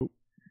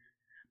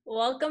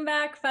Welcome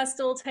back,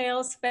 Festival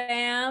Tales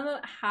fam.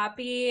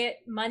 Happy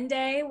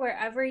Monday,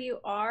 wherever you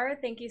are.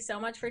 Thank you so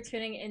much for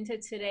tuning into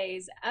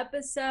today's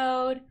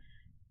episode.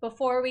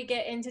 Before we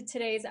get into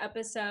today's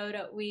episode,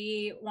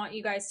 we want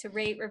you guys to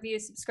rate, review,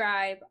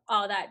 subscribe,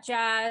 all that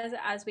jazz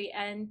as we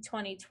end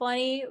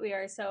 2020. We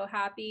are so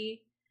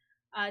happy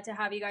to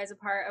have you guys a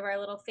part of our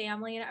little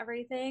family and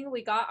everything.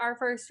 We got our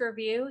first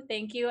review.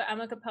 Thank you,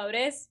 Emma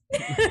Capotis,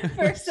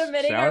 for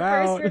submitting Shout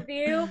our first out.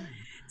 review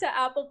to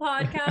Apple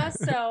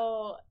Podcasts.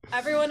 So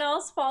everyone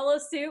else follow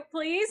suit,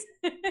 please.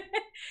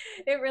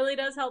 It really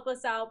does help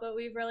us out, but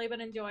we've really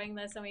been enjoying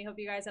this and we hope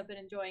you guys have been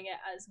enjoying it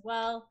as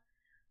well.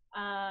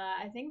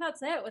 I think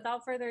that's it.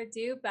 Without further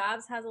ado,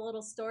 Babs has a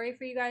little story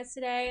for you guys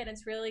today, and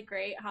it's really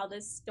great how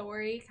this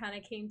story kind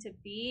of came to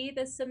be,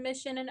 the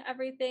submission and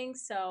everything.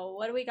 So,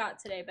 what do we got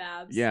today,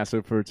 Babs? Yeah,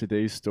 so for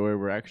today's story,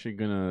 we're actually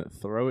gonna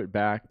throw it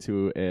back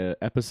to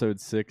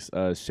episode 6,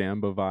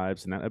 Shamba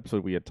vibes. In that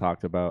episode, we had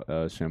talked about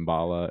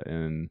Shambhala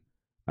and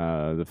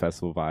the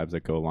festival vibes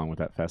that go along with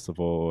that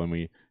festival, and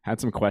we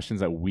had some questions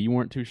that we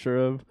weren't too sure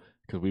of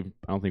because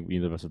I don't think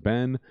either of us have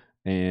been.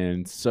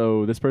 And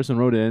so this person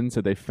wrote in,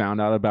 said they found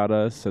out about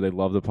us, said they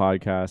love the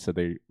podcast, said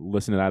they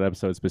listened to that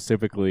episode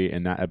specifically,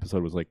 and that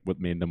episode was like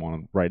what made them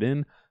want to write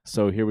in.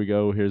 So here we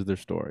go. Here's their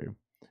story,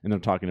 and they're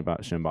talking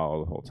about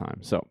Shambhala the whole time.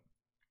 So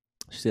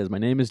she says, "My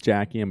name is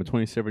Jackie. I'm a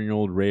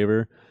 27-year-old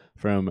raver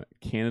from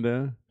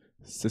Canada,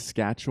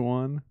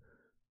 Saskatchewan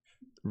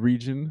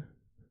region."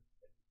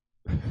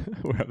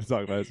 We're going to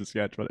talk about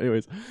Saskatchewan.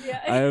 Anyways, Yeah.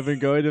 I have been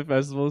going to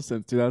festivals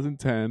since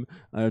 2010.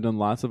 I've done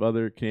lots of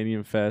other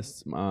Canadian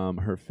fests.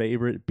 Her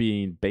favorite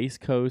being Base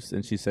Coast,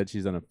 and she said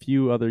she's done a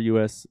few other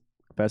U.S.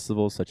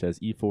 festivals such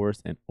as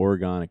E-Force and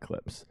Oregon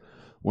Eclipse.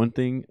 One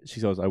thing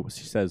she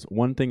says,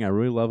 one thing I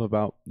really love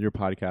about your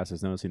podcast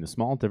is noticing the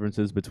small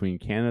differences between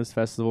Canada's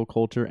festival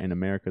culture and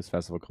America's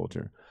festival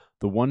culture.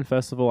 The one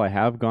festival I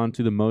have gone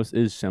to the most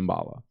is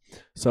Shambhala.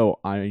 So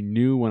I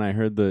knew when I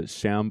heard the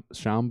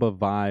Shamba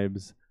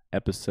Vibes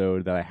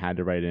episode that I had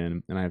to write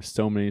in, and I have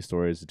so many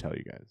stories to tell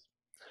you guys.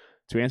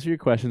 To answer your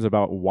questions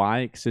about why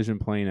Excision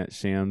playing at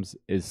Shams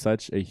is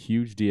such a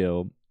huge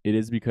deal, it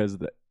is because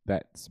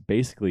that's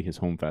basically his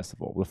home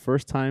festival. The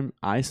first time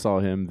I saw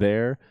him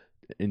there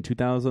in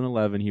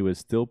 2011, he was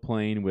still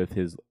playing with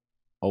his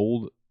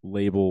old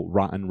label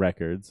Rotten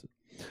Records.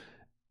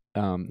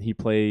 He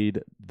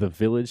played the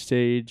Village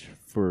stage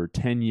for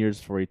 10 years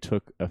before he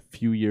took a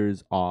few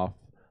years off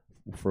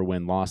for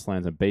when Lost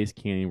Lands and Base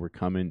Canyon were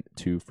coming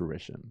to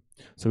fruition.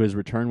 So his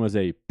return was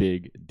a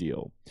big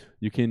deal.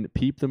 You can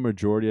peep the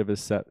majority of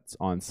his sets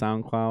on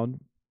SoundCloud.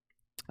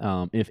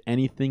 If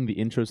anything, the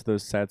intros to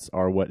those sets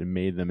are what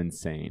made them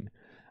insane.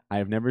 I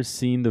have never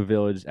seen the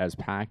Village as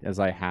packed as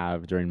I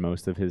have during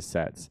most of his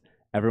sets.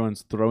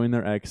 Everyone's throwing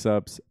their X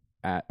ups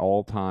at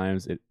all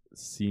times.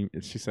 She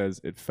says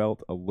it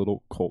felt a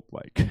little cult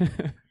like.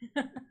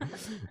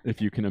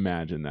 If you can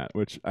imagine that,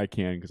 which I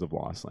can because of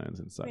Lost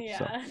Lands and such.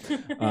 Yeah.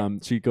 So,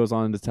 she goes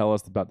on to tell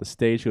us about the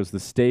stage. She goes, the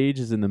stage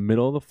is in the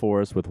middle of the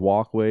forest with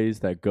walkways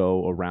that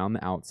go around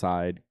the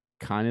outside,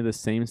 kind of the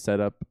same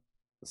setup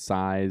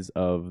size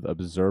of the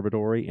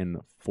observatory in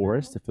the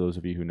forest, if those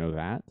of you who know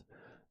that.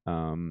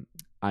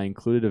 I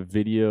included a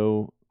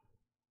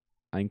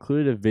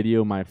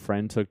video my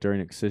friend took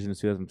during Excision's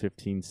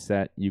 2015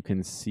 set. You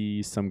can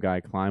see some guy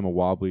climb a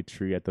wobbly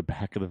tree at the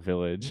back of the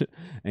Village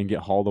and get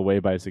hauled away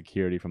by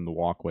security from the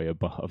walkway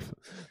above.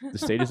 The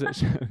stages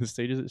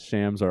at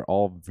Shams are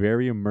all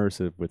very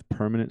immersive with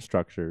permanent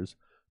structures.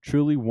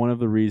 Truly one of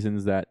the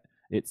reasons that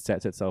it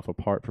sets itself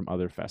apart from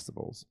other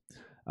festivals.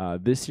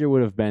 This year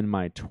would have been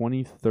my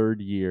 23rd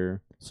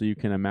year, so you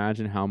can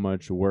imagine how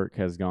much work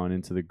has gone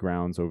into the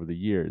grounds over the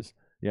years.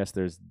 Yes,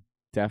 there's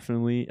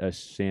definitely a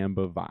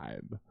Shamba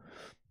vibe.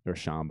 Or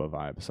Shamba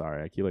vibe,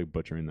 sorry. I keep like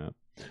butchering that.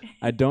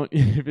 I don't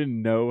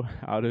even know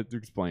how to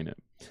explain it.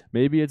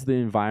 Maybe it's the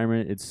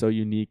environment, it's so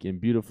unique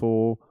and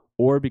beautiful,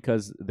 or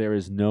because there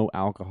is no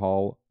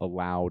alcohol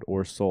allowed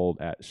or sold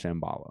at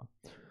Shambhala.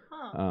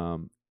 Huh.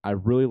 I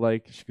really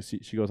like,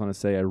 she goes on to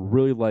say, I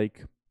really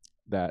like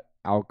that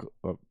alcohol.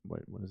 Oh,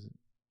 wait, what is it?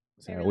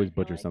 I I really always feel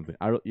butcher like. something.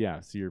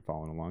 Yeah, see, you're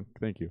following along.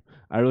 Thank you.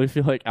 I really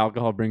feel like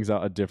alcohol brings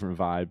out a different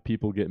vibe.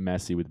 People get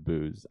messy with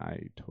booze.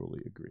 I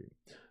totally agree.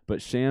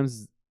 But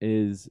Shams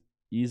is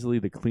easily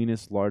the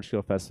cleanest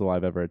large-scale festival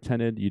I've ever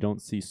attended. You don't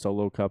see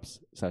solo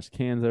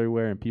cups/cans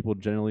everywhere, and people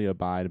generally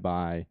abide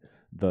by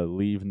the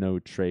leave no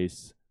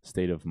trace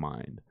state of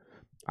mind.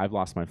 I've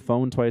lost my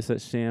phone twice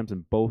at Shams,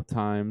 and both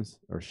times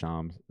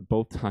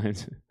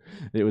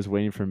it was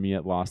waiting for me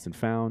at Lost and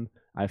Found.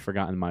 I've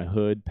forgotten my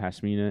hood,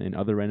 pashmina, and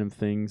other random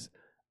things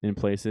in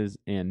places,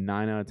 and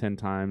 9 out of 10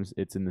 times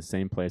it's in the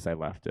same place I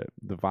left it.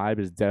 The vibe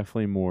is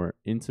definitely more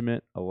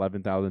intimate.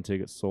 11,000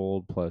 tickets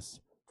sold plus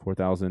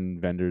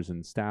 4,000 vendors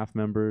and staff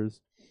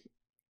members.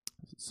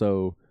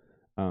 So,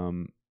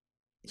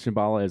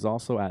 Shambhala is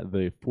also at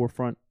the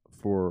forefront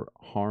for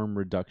harm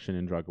reduction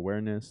and drug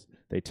awareness.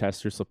 They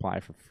test your supply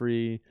for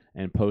free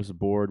and post a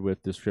board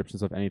with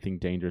descriptions of anything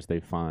dangerous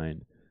they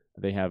find.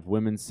 They have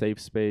women's safe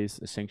space,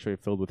 a sanctuary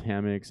filled with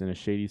hammocks, and a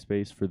shady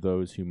space for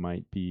those who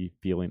might be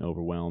feeling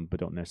overwhelmed but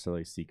don't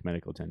necessarily seek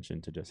medical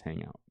attention to just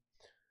hang out.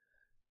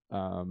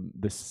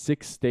 The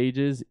 6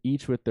 stages,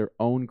 each with their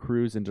own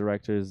crews and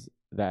directors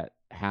that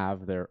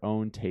have their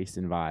own taste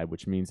and vibe,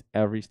 which means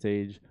every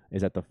stage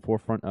is at the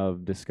forefront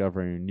of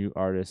discovering new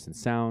artists and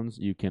sounds.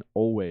 You can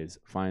always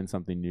find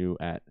something new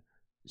at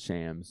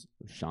Shams,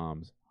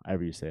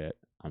 however you say it.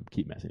 I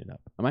keep messing it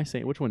up. Am I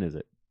saying, which one is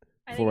it?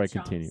 Before I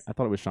continue, Shams. I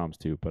thought it was Shams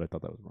too, but I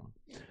thought that was wrong.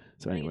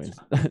 So, anyways,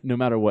 no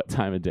matter what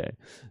time of day,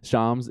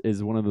 Shams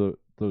is one of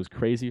those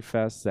crazy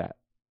fests that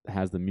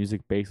has the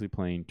music basically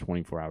playing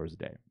 24 hours a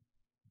day.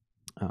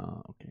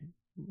 Okay.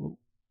 Whoa.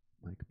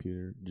 My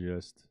computer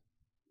just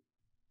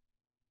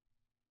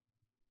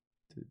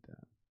did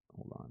that.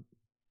 Hold on.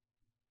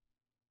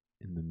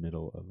 In the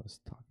middle of us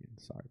talking.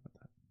 Sorry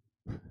about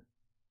that.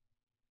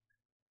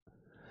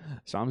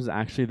 Shams is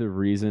actually the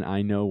reason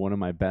I know one of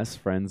my best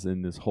friends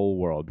in this whole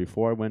world.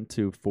 Before I went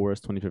to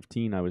Forest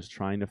 2015, I was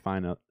trying to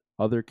find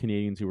other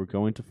Canadians who were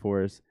going to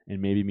Forest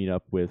and maybe meet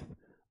up with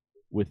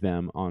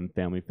them on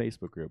family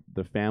Facebook group.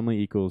 The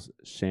family equals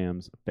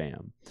Shams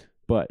fam.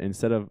 But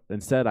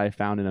instead, I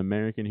found an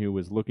American who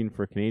was looking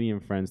for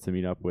Canadian friends to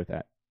meet up with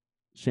at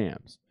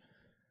Shams.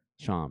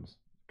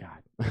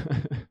 God.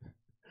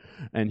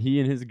 And he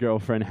and his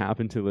girlfriend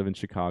happened to live in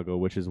Chicago,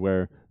 which is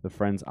where the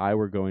friends I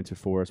were going to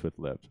Forest with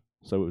lived.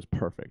 So it was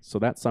perfect. So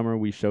that summer,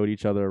 we showed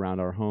each other around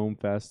our home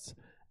fests,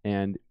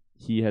 and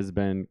he has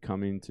been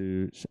coming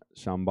to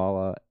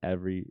Shambhala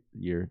every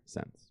year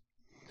since.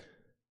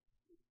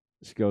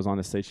 She goes on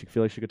to say she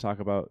feels like she could talk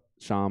about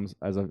Shams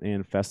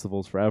and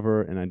festivals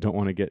forever, and I don't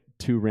want to get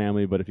too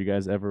rambly, but if you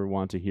guys ever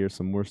want to hear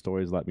some more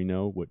stories, let me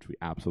know, which we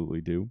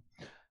absolutely do.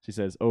 She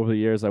says, over the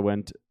years, I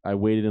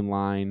waited in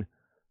line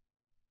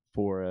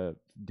for a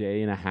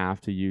day and a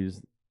half to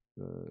use,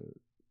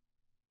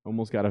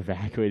 almost got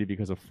evacuated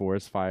because of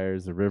forest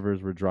fires. The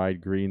rivers were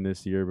dried green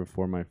this year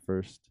before my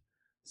first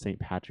St.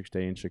 Patrick's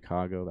Day in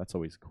Chicago. That's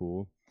always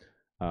cool.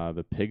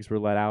 The pigs were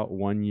let out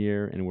one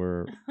year and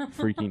were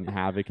freaking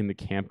havoc in the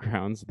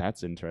campgrounds.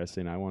 That's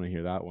interesting. I want to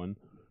hear that one.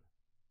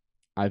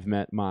 I've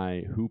met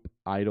my hoop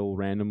idol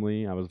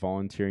randomly. I was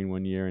volunteering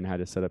one year and had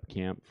to set up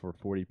camp for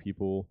 40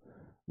 people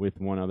with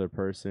one other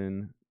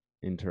person.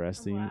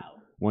 Interesting. Wow.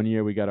 One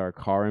year we got our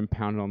car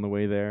impounded on the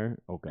way there.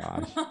 Oh,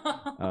 gosh.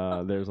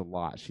 There's a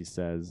lot, she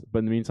says. But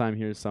in the meantime,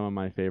 here's some of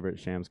my favorite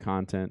Shams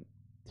content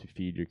to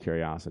feed your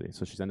curiosity.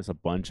 So she sent us a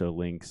bunch of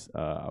links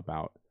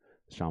about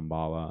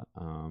Shambhala.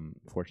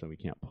 Fortunately,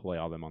 we can't play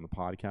all them on the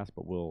podcast,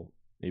 but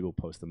maybe we'll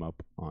post them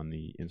up on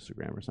the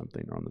Instagram or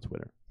something, or on the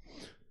Twitter.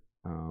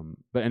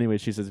 But anyway,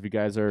 she says if you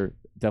guys are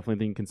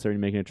definitely considering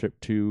making a trip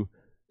to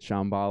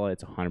Shambhala,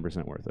 it's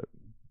 100% worth it.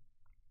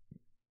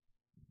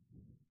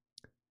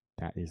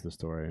 That is the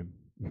story.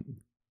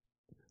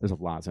 There's a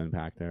lot to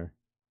unpack there.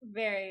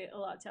 A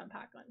lot to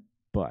unpack on.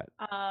 But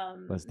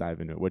let's dive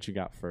into it. What you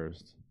got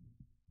first?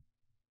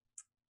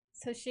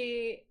 So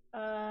she,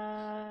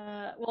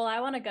 well, I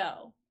want to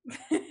go.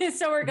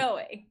 So we're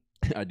going.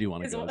 I do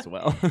want to go as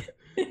well.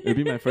 It'd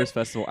be my first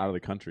festival out of the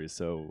country,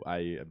 so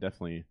I am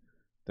definitely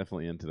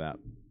into that.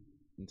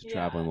 Into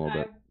traveling a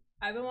little bit.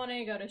 I've been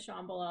wanting to go to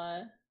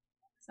Shambhala,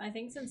 I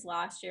think since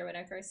last year when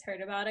I first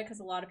heard about it,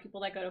 because a lot of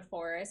people that go to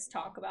Forest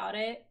talk about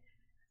it.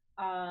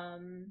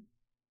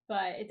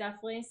 But it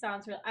definitely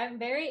sounds real. I'm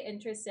very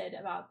interested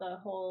about the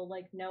whole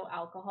like no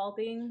alcohol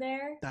being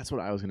there. That's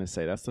what I was gonna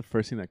say. That's the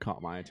first thing that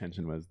caught my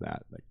attention, was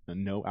that like the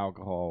no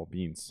alcohol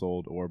being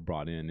sold or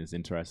brought in is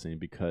interesting,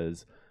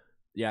 because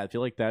I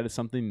feel like that is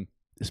something,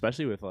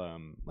 especially with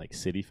like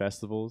city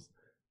festivals,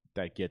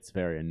 that gets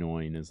very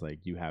annoying. Is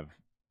like you have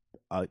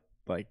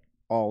like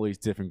all these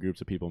different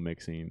groups of people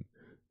mixing.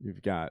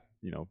 You've got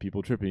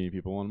people tripping,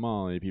 people on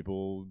Molly,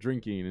 people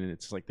drinking, and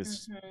it's like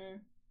this. Mm-hmm.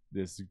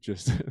 This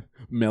just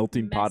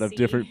melting pot of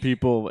different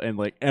people, and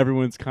like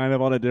everyone's kind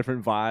of on a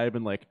different vibe,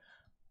 and like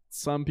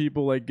some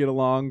people like get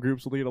along,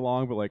 groups will get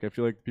along, but like I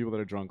feel like the people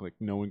that are drunk, like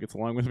no one gets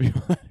along with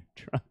people that are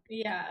drunk.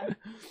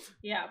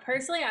 Yeah.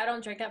 Personally, I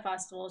don't drink at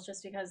festivals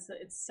just because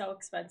it's so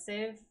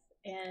expensive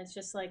and it's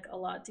just like a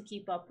lot to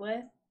keep up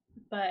with.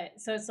 But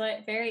so it's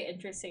like very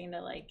interesting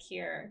to like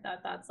hear that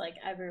that's like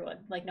everyone,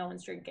 like no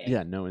one's drinking.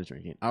 Yeah, no one's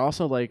drinking. I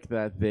also like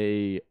that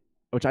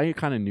which I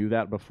kind of knew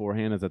that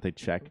beforehand, is that they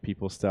check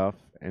people's stuff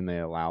and they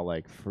allow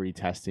like free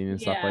testing and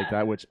stuff like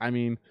that, which I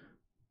mean,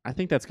 I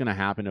think that's going to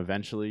happen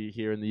eventually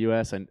here in the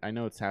US. And I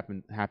know it's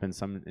happened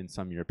some in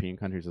some European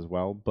countries as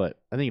well, but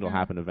I think it'll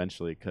happen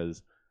eventually,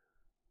 because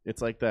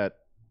it's like that.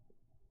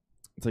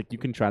 It's like you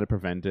can try to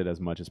prevent it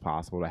as much as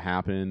possible to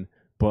happen,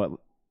 but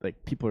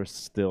like people are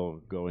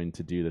still going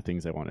to do the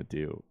things they want to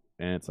do.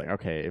 And it's like,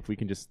 okay, if we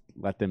can just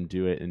let them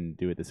do it and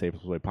do it the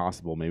safest way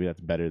possible, maybe that's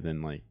better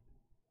than like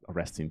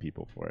arresting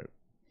people for it.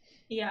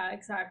 Yeah,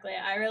 exactly.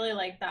 I really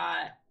like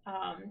that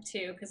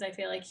too, because I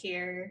feel like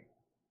here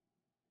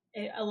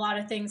a lot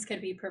of things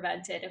could be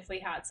prevented if we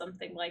had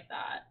something like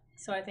that.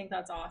 So I think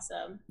that's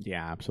awesome.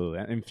 Yeah, absolutely.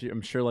 And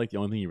I'm sure like the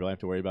only thing you really have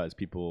to worry about is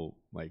people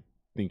like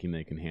thinking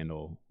they can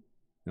handle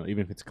even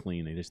if it's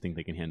clean, they just think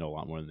they can handle a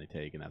lot more than they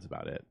take, and that's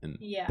about it. And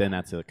Yeah. then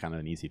that's a kind of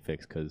an easy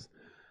fix because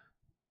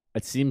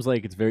it seems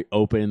like it's very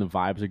open and the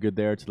vibes are good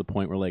there to the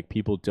point where like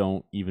people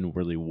don't even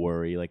really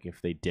worry. Like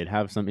if they did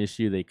have some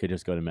issue, they could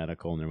just go to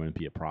medical and there wouldn't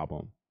be a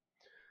problem.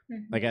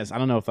 I guess I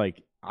don't know if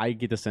like I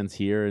get the sense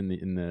here in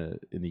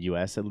the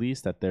US at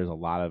least that there's a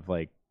lot of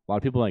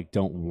people like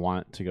don't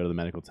want to go to the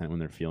medical tent when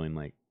they're feeling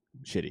like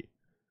shitty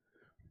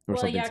or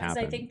Well, yeah, something's because I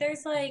happened. think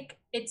there's like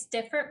it's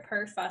different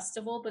per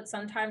festival, but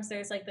sometimes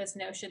there's like this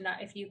notion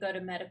that if you go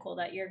to medical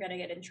that you're gonna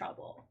get in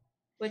trouble.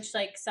 Which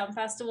like some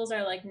festivals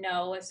are like,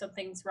 no, if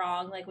something's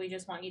wrong, like we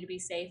just want you to be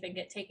safe and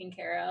get taken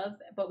care of.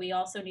 But we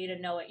also need to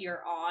know what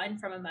you're on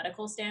from a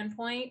medical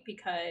standpoint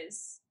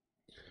because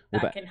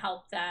Well, that can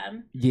help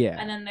them. yeah.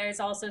 And then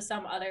there's also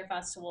some other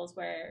festivals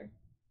where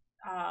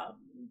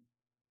um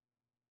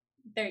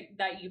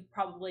that you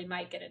probably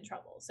might get in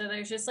trouble. So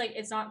there's just like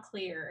it's not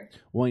clear.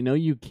 Well, I know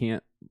you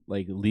can't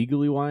like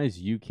legally wise,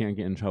 you can't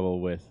get in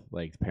trouble with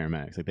like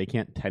paramedics. Like they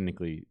can't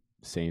technically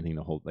say anything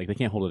to hold like they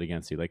can't hold it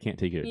against you. They can't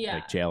take you to Yeah.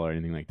 like jail or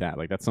anything like that.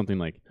 Like that's something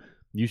like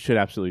you should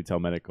absolutely tell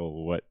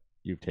medical what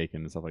you've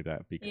taken and stuff like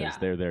that because Yeah.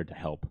 they're there to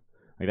help.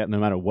 Like that no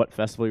matter what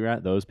festival you're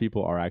at, those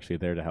people are actually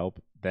there to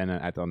help. Then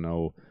I don't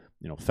know,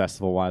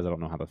 festival wise, I don't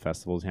know how the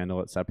festivals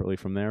handle it separately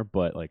from there,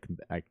 but like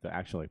the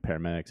actual like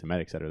paramedics and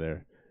medics that are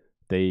there,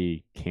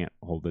 they can't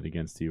hold it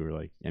against you or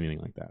like anything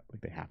like that. Like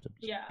they have to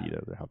Yeah. be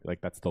there to help.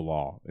 Like that's the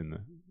law in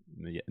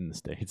the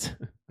States.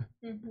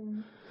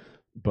 Mm-hmm.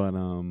 But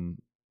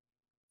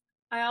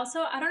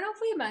I don't know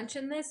if we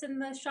mentioned this in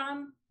the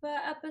Shamba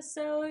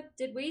episode.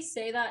 Did we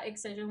say that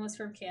Excision was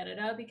from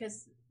Canada?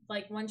 Because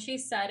like when she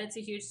said it's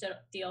a huge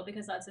deal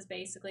because that's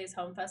basically his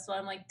home festival,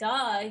 I'm like,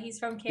 duh, he's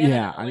from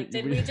Canada. yeah,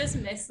 did we just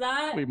miss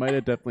that? we might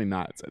have definitely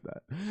not said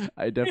that.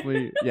 I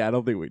definitely I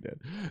don't think we did.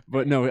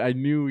 But no, I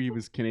knew he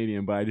was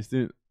Canadian, but I just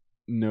didn't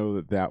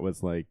know that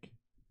was like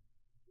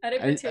I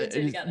didn't put two and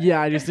two together.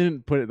 Yeah, I just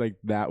didn't put it like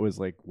that was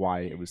like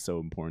why it was so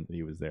important that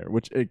he was there,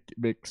 which it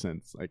makes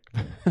sense. Like,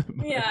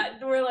 yeah,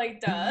 we're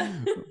like, duh.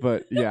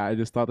 But yeah, I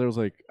just thought there was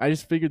like I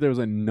just figured there was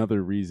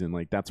another reason.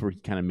 Like that's where he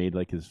kind of made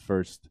like his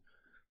first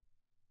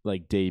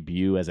like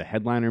debut as a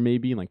headliner,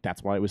 maybe. Like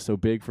that's why it was so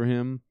big for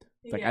him.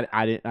 It's like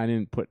I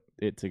didn't put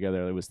it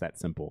together. It was that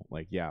simple.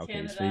 Like yeah, okay,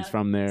 Canada, so he's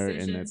from there,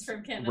 and it's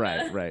from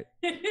Canada. right.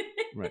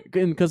 Right,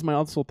 because my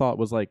also thought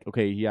was like,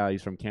 okay, yeah,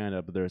 he's from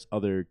Canada, but there's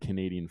other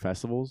Canadian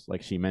festivals.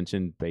 Like she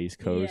mentioned, Bass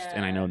Coast,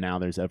 and I know now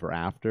there's Ever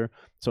After.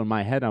 So in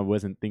my head, I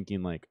wasn't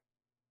thinking like,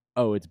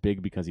 oh, it's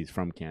big because he's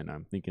from Canada.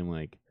 I'm thinking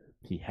like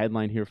he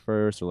headlined here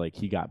first, or like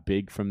he got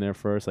big from there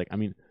first. Like I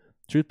mean,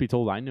 truth be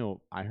told,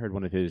 I heard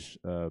one of his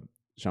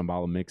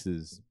Shambhala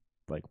mixes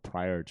like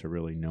prior to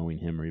really knowing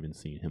him or even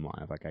seeing him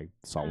live. Like I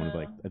saw one of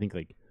like I think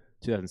like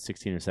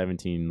 2016 or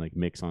 17 like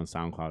mix on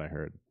SoundCloud. I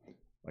heard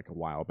like a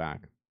while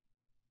back.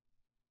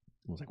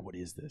 I was like, what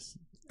is this?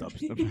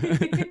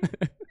 Dubstep.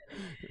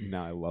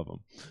 Now I love them.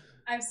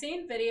 I've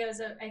seen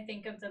videos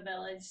of the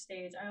Village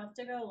stage. I'll have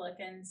to go look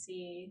and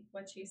see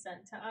what she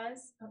sent to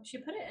us. Oh, she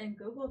put it in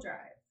Google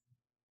Drive.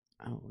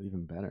 Oh,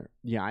 even better.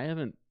 Yeah, I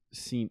haven't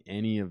seen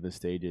any of the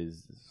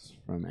stages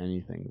from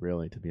anything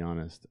really, to be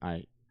honest.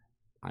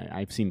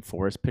 I've seen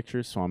forest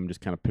pictures, so I'm just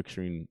kind of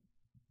picturing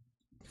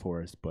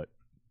forest, but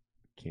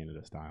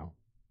Canada style.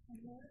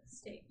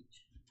 Stage.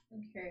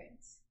 I'm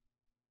curious.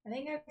 I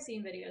think I've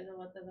seen videos of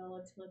what the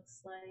Village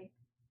looks like.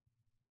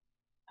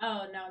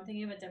 Oh no, I'm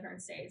thinking of a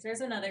different stage. There's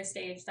another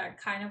stage that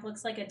kind of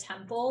looks like a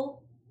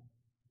temple,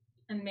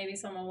 and maybe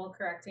someone will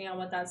correct me on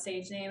what that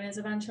stage name is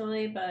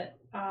eventually. But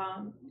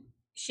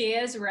she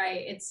is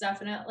right. It's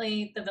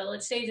definitely the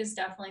Village stage is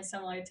definitely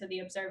similar to the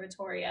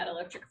observatory at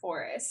Electric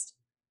Forest.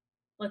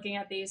 Looking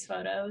at these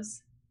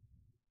photos,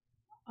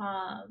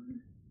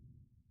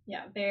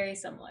 yeah, very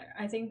similar.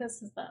 I think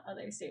this is the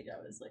other stage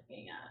I was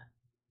looking at.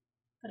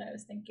 That I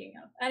was thinking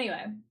of.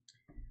 Anyway,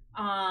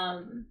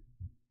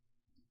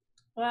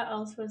 what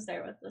else was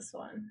there with this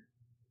one?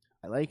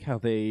 I like how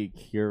they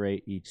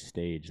curate each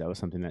stage. That was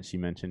something that she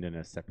mentioned in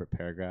a separate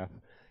paragraph.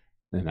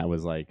 And that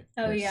was like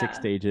 6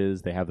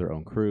 stages. They have their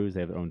own crews. They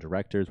have their own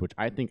directors, which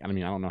I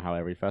don't know how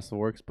every festival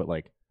works, but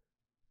like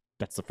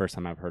that's the first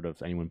time I've heard of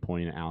anyone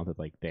pointing out that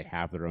like they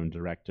have their own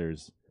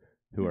directors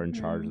who are in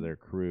charge of their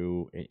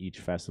crew at each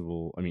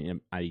festival. I mean,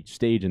 at each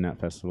stage in that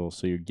festival.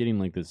 So you're getting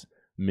like this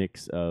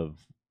mix of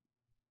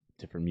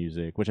different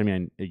music, which I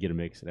mean, you get a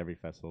mix at every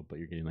festival, but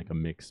you're getting like a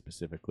mix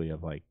specifically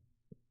of like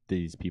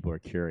these people are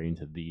curating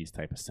to these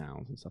type of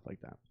sounds and stuff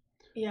like that.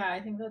 Yeah, I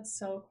think that's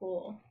so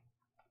cool.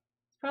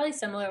 It's probably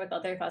similar with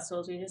other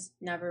festivals. We just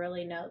never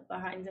really know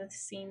behind the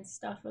scenes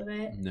stuff of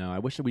it. No, I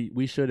wish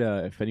we should.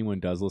 If anyone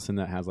does listen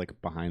that has like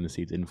behind the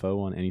scenes info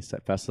on any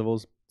set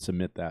festivals,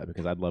 submit that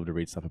because I'd love to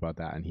read stuff about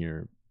that and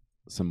hear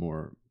some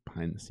more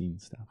behind the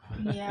scenes stuff.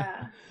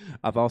 Yeah.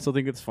 I also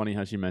think it's funny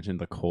how she mentioned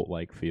the cult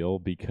like feel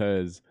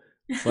because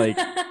like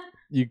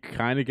you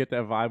kind of get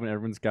that vibe when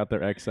everyone's got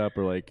their X up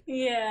or like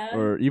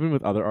or even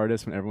with other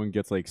artists when everyone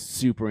gets like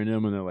super into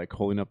them and they're like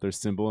holding up their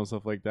symbol and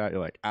stuff like that. You're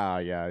like,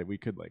 yeah, we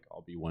could like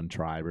all be one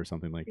tribe or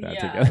something like that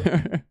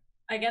together.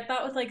 I get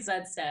that with like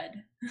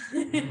Zedstead.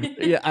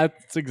 Yeah,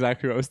 that's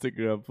exactly what I was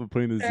thinking of, for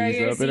putting the Throw Z's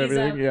your up and Z's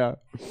everything. up.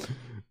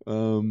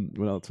 Yeah.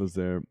 What else was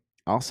there?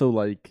 Also,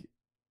 like,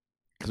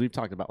 because we've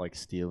talked about like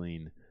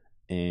stealing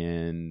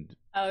and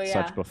Oh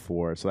such yeah.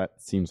 before, so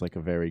that seems like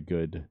a very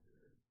good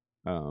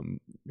um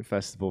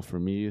festival for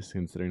me,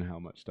 considering how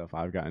much stuff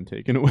I've gotten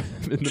taken away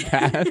in the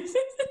past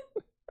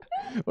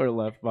or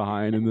left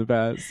behind in the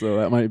past. So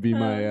that might be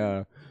my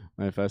Uh,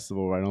 my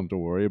festival where I don't have to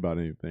worry about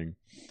anything.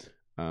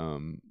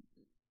 Um,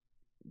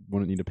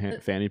 wouldn't need a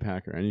fanny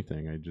pack or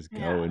anything. I just go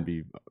yeah. and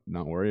be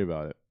not worry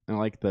about it. And I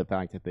like the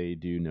fact that they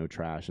do no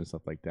trash and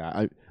stuff like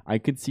that. I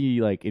could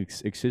see like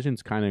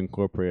Excision's kind of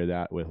incorporated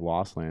that with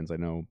Lost Lands. I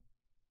know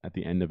at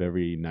the end of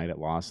every night at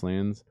Lost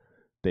Lands,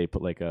 they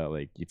put like a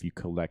like if you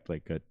collect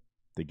like a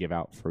they give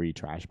out free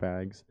trash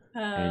bags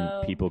and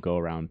Oh. people go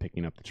around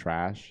picking up the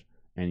trash.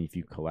 And if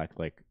you collect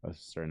like a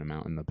certain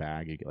amount in the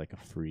bag, you get like a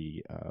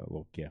free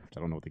little gift. I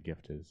don't know what the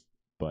gift is,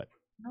 but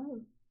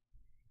Oh.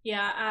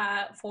 Yeah,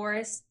 at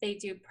Forest they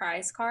do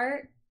prize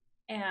cart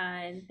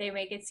and they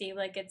make it seem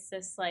like it's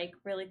this like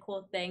really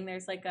cool thing.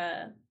 There's like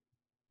a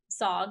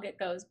song that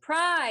goes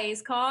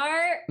prize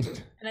cart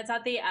and it's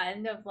at the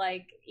end of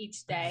like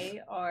each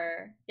day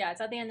or yeah,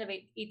 it's at the end of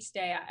each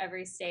day at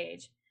every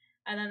stage.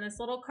 And then this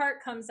little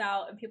cart comes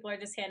out and people are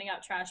just handing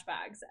out trash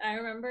bags. I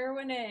remember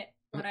when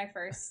I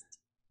first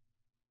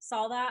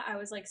saw that, I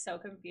was like so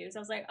confused. I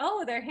was like,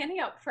 "Oh, they're handing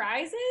out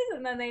prizes?"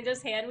 And then they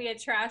just hand me a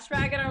trash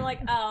bag and I'm like,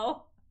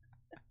 "Oh,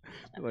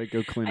 like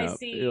go clean I up.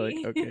 You're like,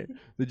 see." okay.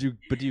 Do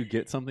you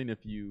get something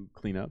if you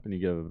clean up and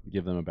you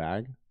give them a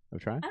bag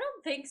of trash? I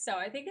don't think so.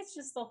 I think it's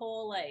just the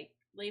whole like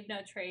leave no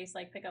trace,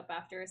 like pick up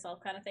after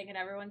yourself kind of thing. And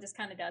everyone just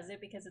kind of does it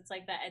because it's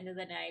like the end of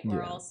the night. We're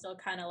Yeah. all still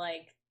kind of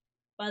like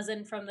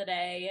buzzing from the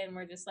day and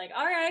we're just like,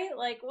 all right,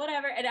 like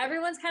whatever. And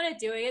everyone's kind of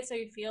doing it. So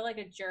you feel like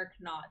a jerk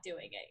not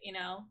doing it, you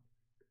know?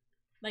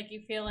 Like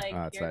you feel like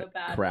It's you're the that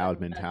bad crowd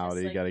one that just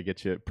mentality. You like, got to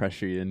get you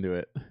pressure you into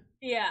it.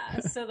 yeah.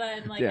 So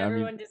then like Yeah, I mean,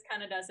 everyone just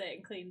kind of does it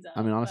and cleans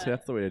I mean, up. honestly, But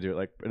that's the way to do it.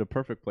 Like in a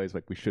perfect place,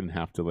 like we shouldn't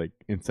have to like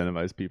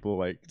incentivize people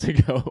like to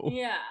go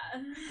yeah.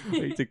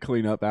 like to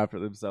clean up after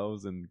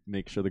themselves and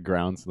make sure the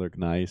grounds look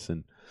nice,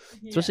 and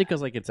especially Yeah.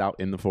 because like it's out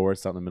in the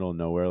forest, out in the middle of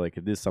nowhere. Like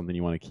it is something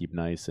you want to keep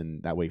nice,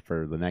 and that way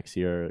for the next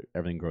year,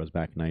 everything grows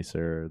back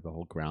nicer. The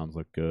whole grounds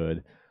look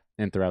good,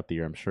 and throughout the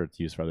year, I'm sure it's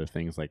used for other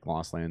things like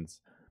Lost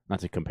Lands. Not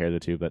to compare the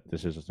two, but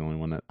this is just the only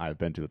one that I've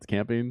been to that's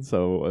camping,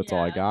 so that's all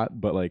I Yeah. got.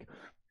 But like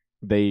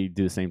they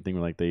do the same thing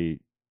where like they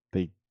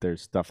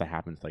there's stuff that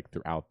happens like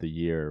throughout the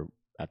year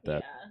at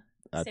the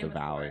Yeah. at the Same with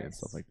valley and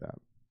stuff Forest. like that.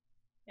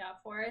 Yeah,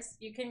 Forest.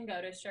 You can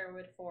go to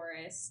Sherwood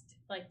Forest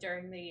like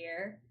during the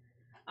year.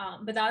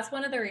 But that's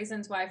one of the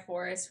reasons why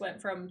Forest went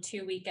from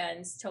 2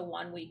 weekends to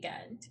 1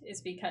 weekend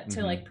is because to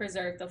Mm-hmm. like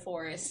preserve the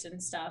forest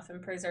and stuff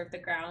and preserve the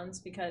grounds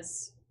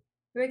because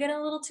we were getting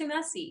a little too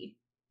messy.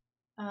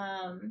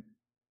 Um,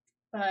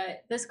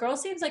 but this girl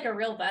seems like a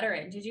real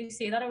veteran. Did you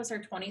see that it was her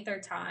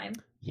 23rd time?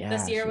 This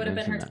Yeah, year she would have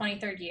been her mentioned that.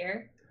 23rd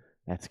year.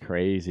 That's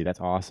crazy. That's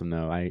awesome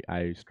though.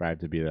 I strive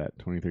to be that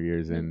 23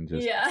 years in,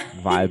 just Yeah.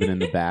 vibing in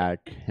the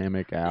back,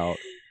 hammock out,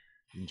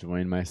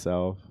 enjoying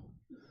myself.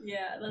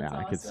 Yeah, Yeah, that's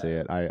I could see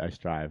it. awesome. I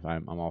strive.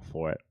 I'm all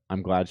for it.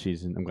 I'm glad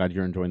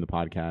you're enjoying the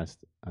podcast,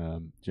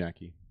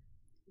 Jackie.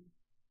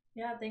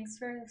 Yeah, thanks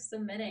for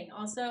submitting.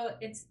 Also,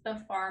 it's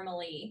the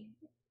Farmily.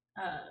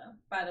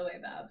 By the way,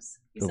 Babs.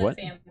 You The said what?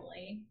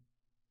 family.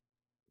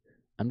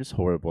 I'm just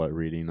horrible at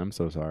reading. I'm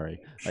so sorry.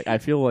 Like I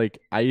feel like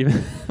I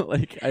even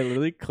like I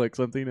literally clicked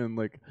something and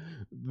like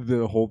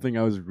the whole thing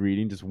I was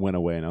reading just went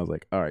away and I was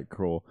like, all right,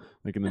 cool.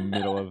 Like in the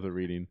middle of the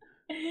reading.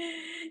 I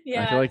feel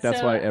Yeah, like that's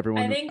so why I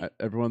think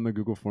everyone in the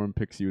Google form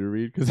picks you to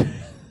read because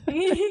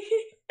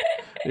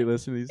they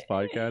listen to these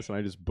podcasts and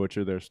I just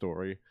butcher their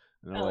story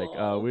and they're like,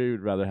 oh. we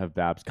would rather have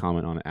Babs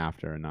comment on it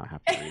after and not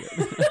have to read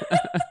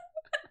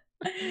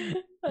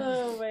it.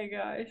 Oh my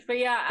gosh. But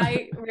yeah,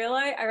 I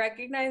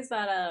recognize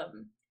that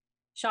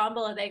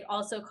Shambhala they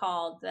also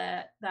called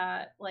that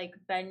like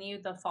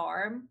venue the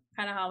farm,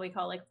 kind of how we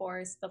call like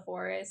Forest the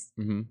forest.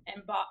 Mm-hmm.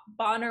 And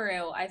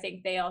Bonnaroo, I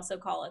think they also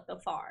call it the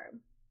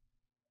farm.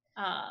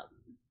 Um,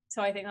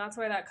 so I think that's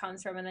where that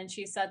comes from. And then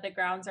she said the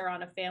grounds are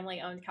on a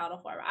family-owned cattle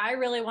farm. I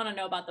really want to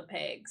know about the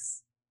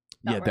pigs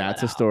that Yeah, were let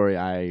that's a out. story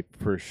I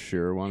for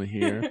sure want to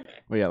hear.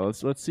 But yeah,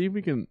 let's see if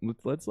we can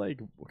let's like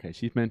okay,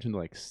 she's mentioned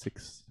like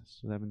 6,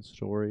 7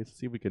 stories. Let's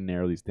see if we can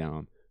narrow these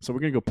down. So we're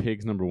gonna go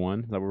pigs number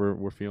one. Is that what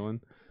we're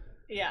feeling?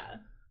 Yeah.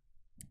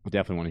 I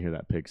definitely want to hear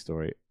that pig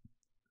story.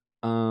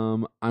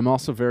 I'm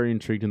also very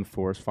intrigued in the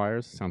forest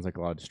fires. Sounds like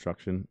a lot of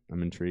destruction.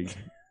 I'm intrigued.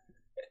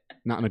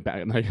 Not in a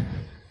bad like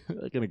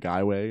like in a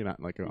guy way. Not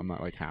like I'm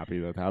not like happy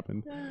that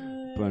happened,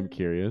 but I'm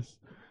curious.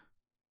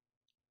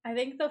 I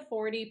think the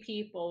 40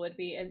 people would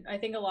be, and I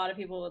think a lot of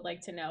people would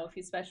like to know,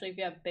 especially if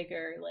you have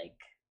bigger like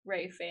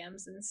Ray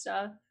fams and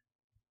stuff.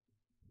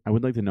 I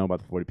would like to know about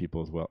the 40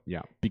 people as well.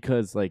 Yeah,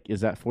 because like,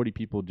 is that 40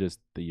 people just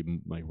that you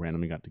like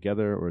randomly got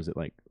together, or is it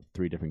like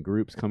 3 different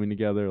groups coming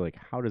together? Like,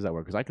 how does that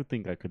work? Because I could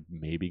think I could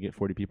maybe get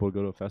 40 people to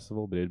go to a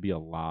festival, but it'd be a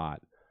lot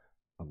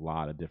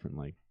of different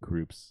like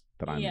groups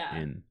that I'm Yeah.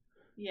 in.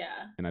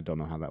 Yeah. and I don't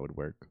know how that would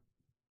work.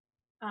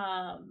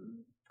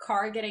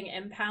 Car getting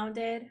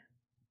impounded,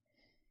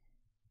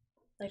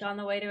 like on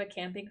the way to a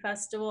camping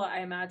festival, I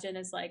imagine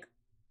is like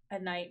a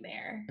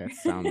nightmare. That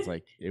sounds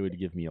like it would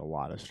give me a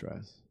lot of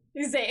stress.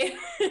 Same.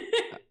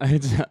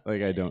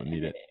 Like I don't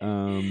need it.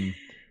 And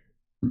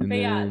But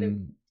yeah,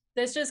 then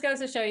this just goes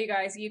to show you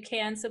guys you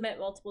can submit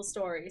multiple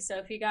stories. So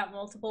if you got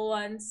multiple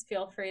ones,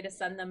 feel free to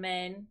send them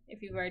in.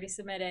 If you've already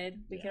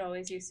submitted, we could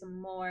always use some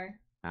more.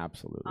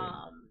 absolutely,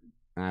 Um,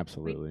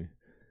 absolutely.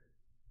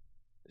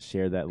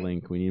 Share that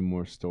link. We need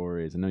more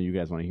stories. I know you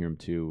guys want to hear them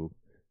too.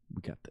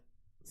 We got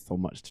so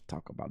much to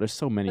talk about. There's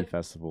so many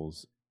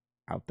festivals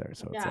out there,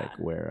 so it's like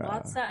where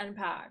lots to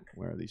unpack.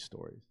 Where are these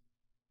stories?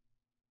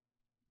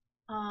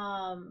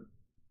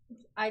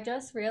 I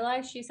just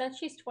realized she said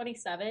she's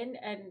 27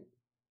 and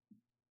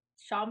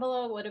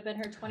Shambhala would have been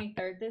her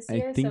 23rd this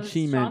year. I think so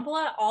she meant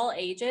Shambhala all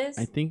ages.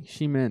 I think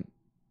she meant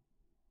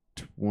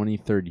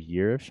 23rd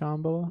year of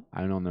Shambhala.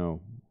 I don't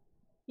know.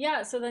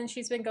 Yeah, so then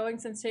she's been going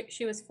since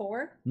she was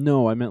 4?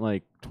 No, I meant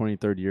like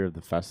 23rd year of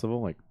the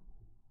festival. Like,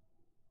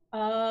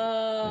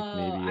 oh,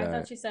 maybe, I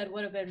thought she said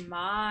would have been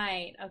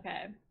mine.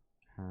 Okay.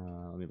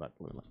 Let me look.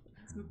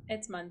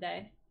 It's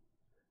Monday.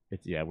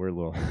 Yeah, we're a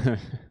little.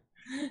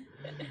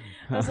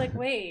 I was like,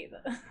 wait.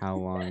 How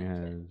long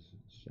has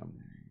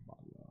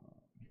Shambhala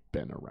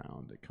been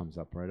around? It comes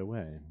up right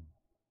away.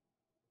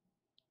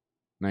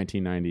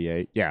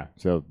 1998. Yeah,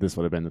 so this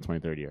would have been the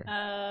 23rd year.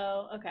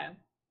 Oh, okay.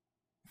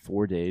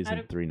 4 days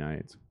and 3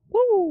 nights.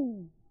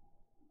 Woo!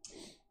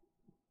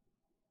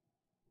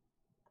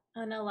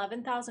 And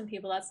 11,000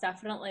 people, that's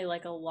definitely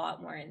like a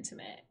lot more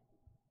intimate.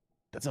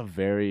 That's like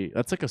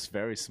a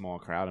very small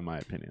crowd in my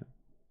opinion.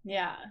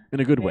 Yeah.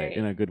 In a good way.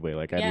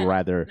 Like yeah, I'd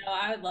rather. No,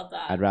 I would love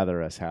that. I'd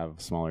rather us have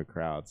smaller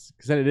crowds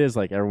because then it is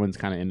like everyone's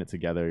kind of in it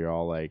together. You're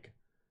all like,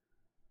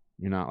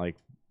 you're not like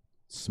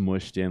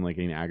smushed in, like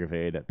getting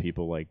aggravated at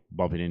people like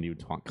bumping into you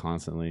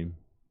constantly.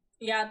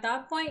 Yeah, at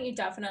that point, you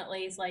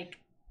definitely like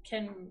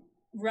can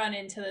run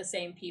into the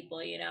same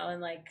people, you know,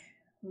 and like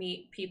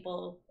meet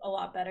people a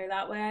lot better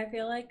that way. I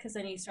feel like because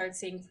then you start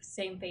seeing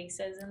same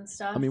faces and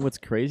stuff. I mean, what's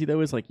crazy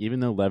though is like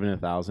even though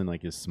 11,000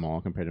 like is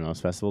small compared to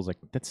most festivals, like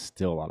that's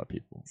still a lot of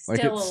people. Still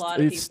like a lot of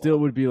people. It still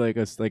would be like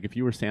like if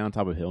you were standing on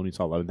top of a hill and you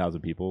saw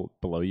 11,000 people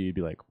below you, you'd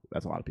be like,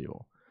 that's a lot of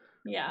people.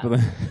 Yeah.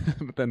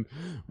 But then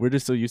we're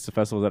just so used to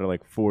festivals that are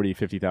like 40,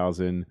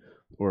 50,000,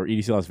 or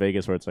EDC Las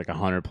Vegas where it's like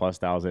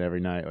 100,000+ every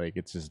night. Like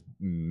it's just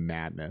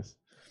madness.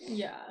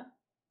 Yeah.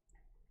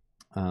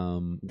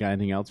 Got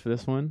anything else for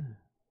this one?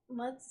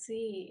 Let's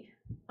see.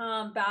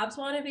 Babs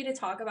wanted me to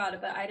talk about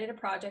it, but I did a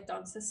project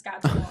on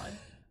Saskatchewan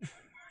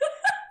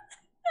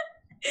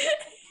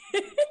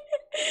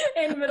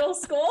in middle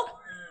school.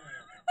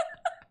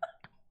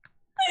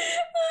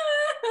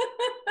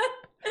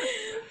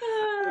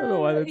 I don't know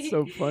why that's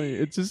so funny.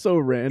 It's just so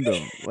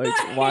random. Like,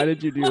 why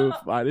did you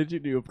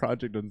do a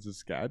project on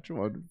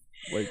Saskatchewan?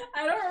 Like,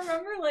 I don't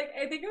remember. Like,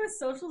 I think it was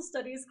social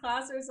studies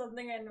class or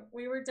something, and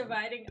we were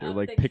dividing. They were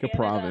like, pick Canada. A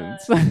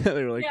province.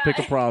 They were like, pick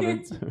a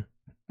province.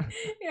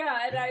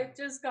 Yeah, and I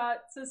just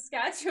got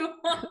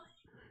Saskatchewan.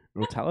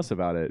 Well, tell us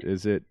about it.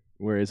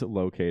 Where is it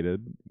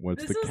located?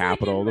 What's the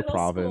capital of the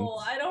province?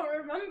 School. I don't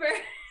remember.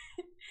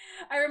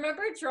 I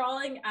remember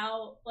drawing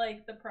out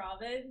like the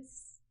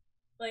province.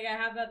 Like I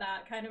have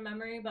that kind of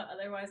memory, but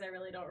otherwise I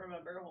really don't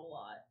remember a whole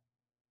lot.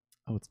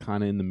 Oh, it's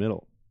kind of in the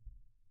middle.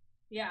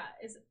 Yeah,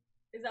 is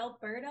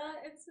Alberta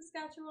in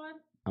Saskatchewan?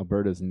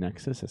 Alberta's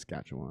next to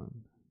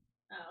Saskatchewan.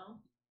 Oh.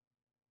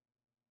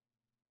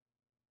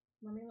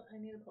 I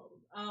need to pull.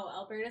 Oh,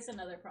 Alberta's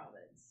another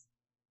province.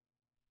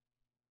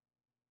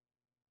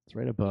 It's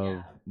right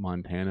above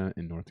Montana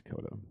and North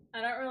Dakota.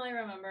 I don't really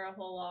remember a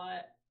whole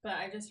lot, but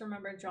I just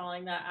remember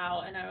drawing that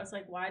out, and I was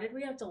like, why did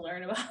we have to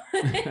learn about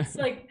this?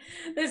 Like,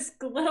 this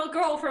little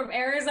girl from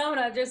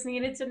Arizona just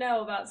needed to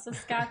know about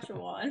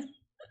Saskatchewan.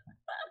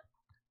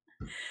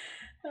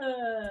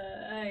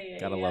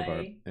 Gotta love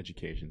our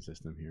education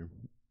system here.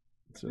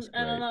 It's just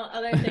great. I don't know.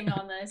 Other thing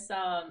on this,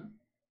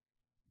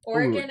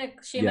 Oregon.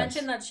 She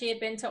mentioned that she had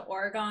been to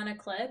Oregon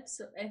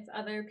Eclipse. If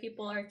other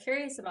people are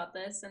curious about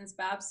this, since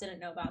Babs didn't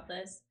know about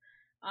this,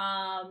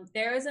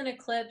 there is an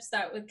eclipse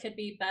that could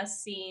be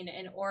best seen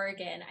in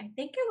Oregon. I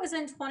think it was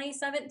in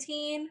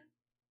 2017,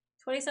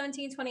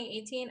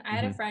 2018. I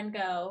had a friend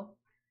go,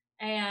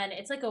 and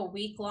it's like a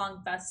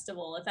week-long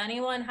festival. If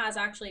anyone has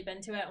actually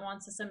been to it and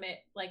wants to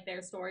submit like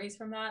their stories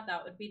from that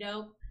would be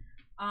dope.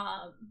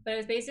 But it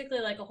was basically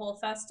like a whole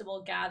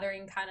festival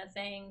gathering kind of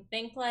thing.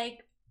 Think like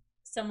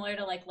similar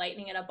to like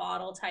lightning in a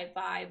bottle type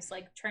vibes,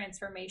 like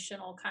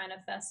transformational kind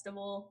of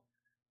festival.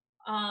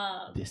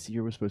 This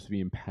year was supposed to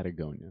be in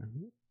Patagonia.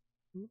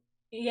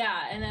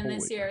 Yeah, and then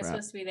this year is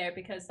supposed to be there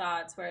because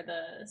that's where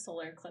the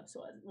solar eclipse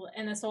was,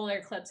 and the solar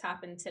eclipse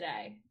happened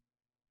today.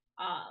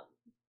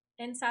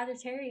 In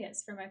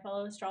Sagittarius for my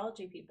fellow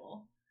astrology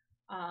people.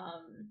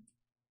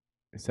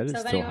 They said it's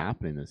still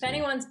happening this year. If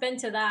anyone's been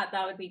to that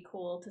would be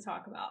cool to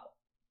talk about.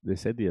 They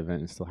said the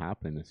event is still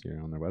happening this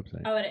year on their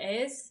website. Oh,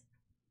 it is?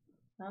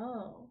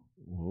 Oh.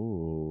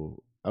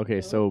 Whoa.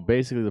 Okay, so Ooh.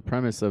 basically the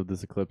premise of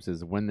this eclipse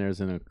is when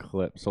there's an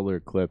eclipse, solar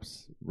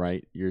eclipse,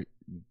 right?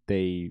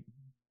 They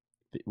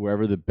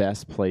wherever the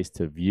best place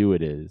to view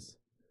it is,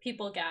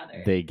 People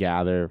gather. they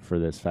gather for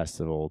this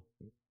festival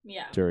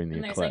Yeah. during the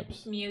And there's like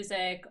eclipse.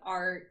 music,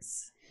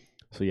 arts.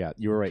 So yeah,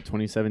 you were right.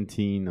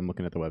 2017. I'm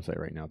looking at the website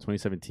right now.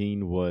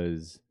 2017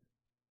 was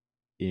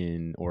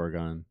in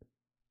Oregon,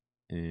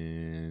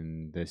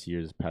 and this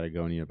year's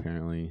Patagonia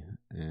apparently.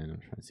 And I'm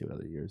trying to see what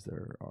other years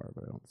there are,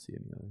 but I don't see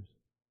any others.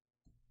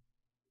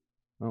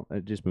 Well,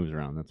 it just moves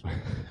around. That's why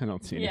I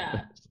don't see any Yeah.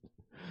 others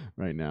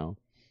right now.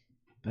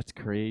 That's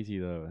crazy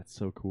though. That's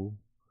so cool.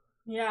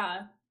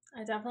 Yeah.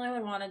 I definitely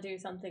would want to do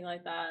something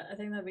like that. I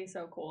think that'd be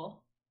so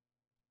cool.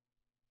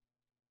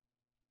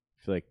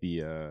 I feel like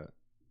the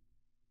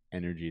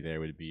energy there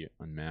would be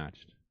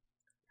unmatched.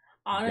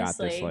 You've got this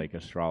Honestly. like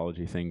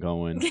astrology thing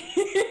going,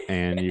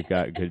 and you've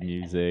got good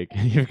music.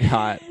 You've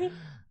got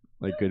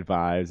like good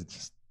vibes. It's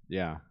just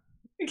yeah,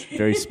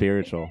 very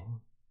spiritual.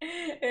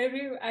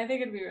 I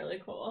think it'd be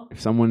really cool. If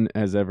someone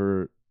has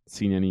ever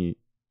seen any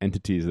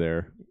entities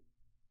there,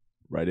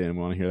 write in.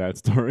 Want to hear that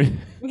story?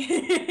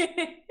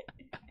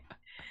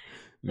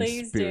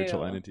 Please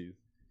Spiritual do. entities.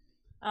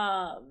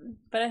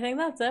 But I think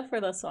that's it for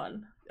this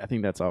one. I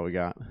think that's all we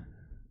got.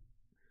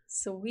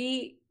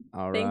 Sweet.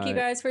 All Thank you right.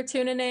 guys for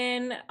tuning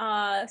in.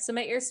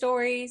 Submit your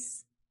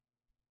stories.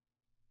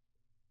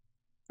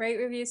 Rate,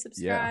 review,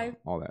 subscribe. Yeah,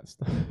 all that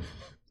stuff.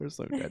 We're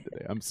so dead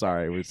today. I'm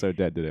sorry. We're so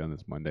dead today on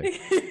this Monday.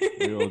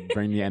 We will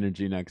bring the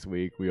energy next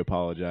week. We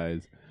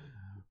apologize.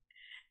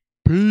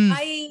 Peace.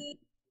 Bye.